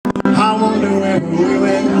wonder where we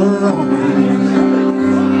went wrong.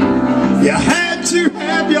 You had to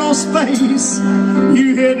have your space,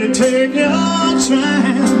 you had to take your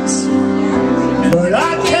chance. But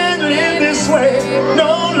I can't live this way,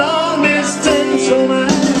 no long distance, oh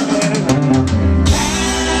man.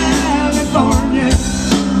 California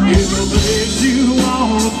is the place you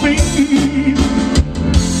wanna be.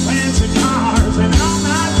 Fancy cars and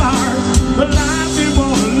all-night bars, the life you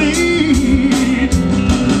wanna lead.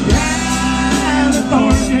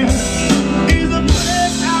 California is the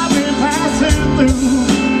place I've been passing through.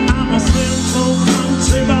 I'm a simple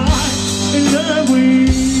country boy in love with you.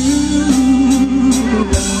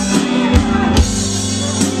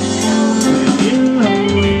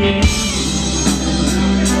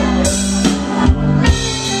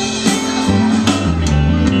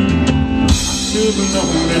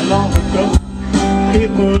 Long ago,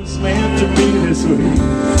 it was meant to be this way.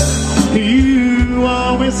 You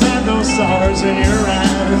always had those stars in your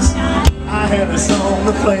eyes. I had a song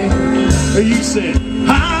to play. You said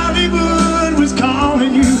Hollywood was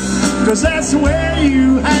calling you, 'cause that's where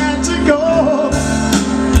you had to go.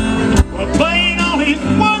 Well, playing all these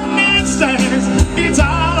one-night stands, it's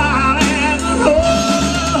all I ever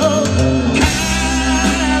know.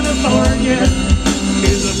 California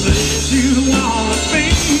is a place you wanna be.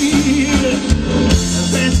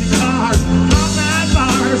 Fancy cars, all-night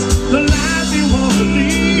bars, the life you wanna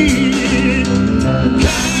lead.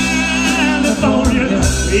 California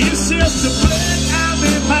is just a place I've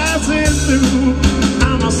been passing through.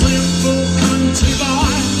 I'm a simple country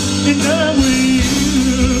boy in love with you.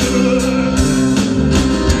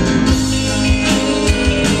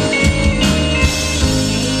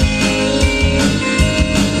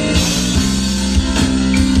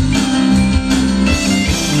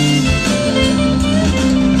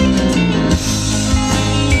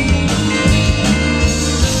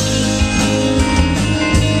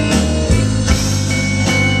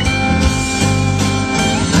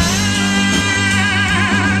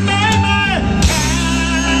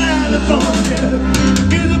 California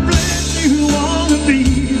is the place you wanna be.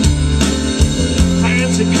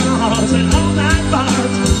 Fancy cars and all-night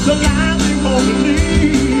bars, the life you wanna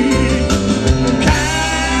lead.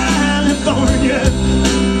 California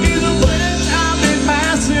is the place I've been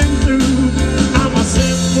passing through. I'm a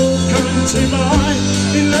simple country boy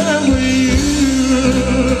in love with you.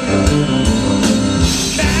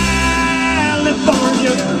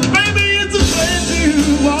 California, baby, it's the place you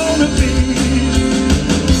wanna be.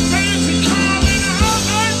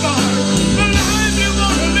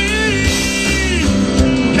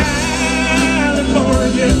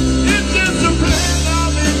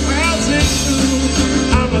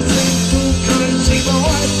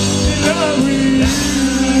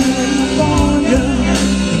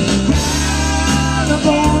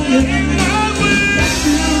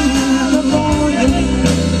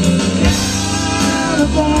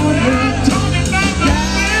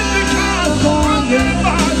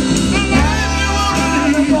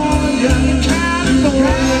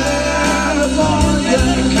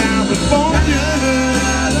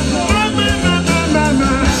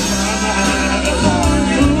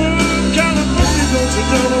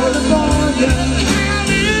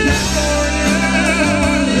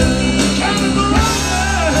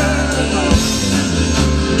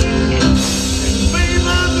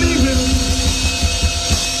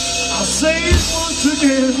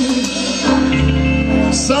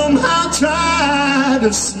 Somehow try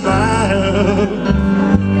to smile.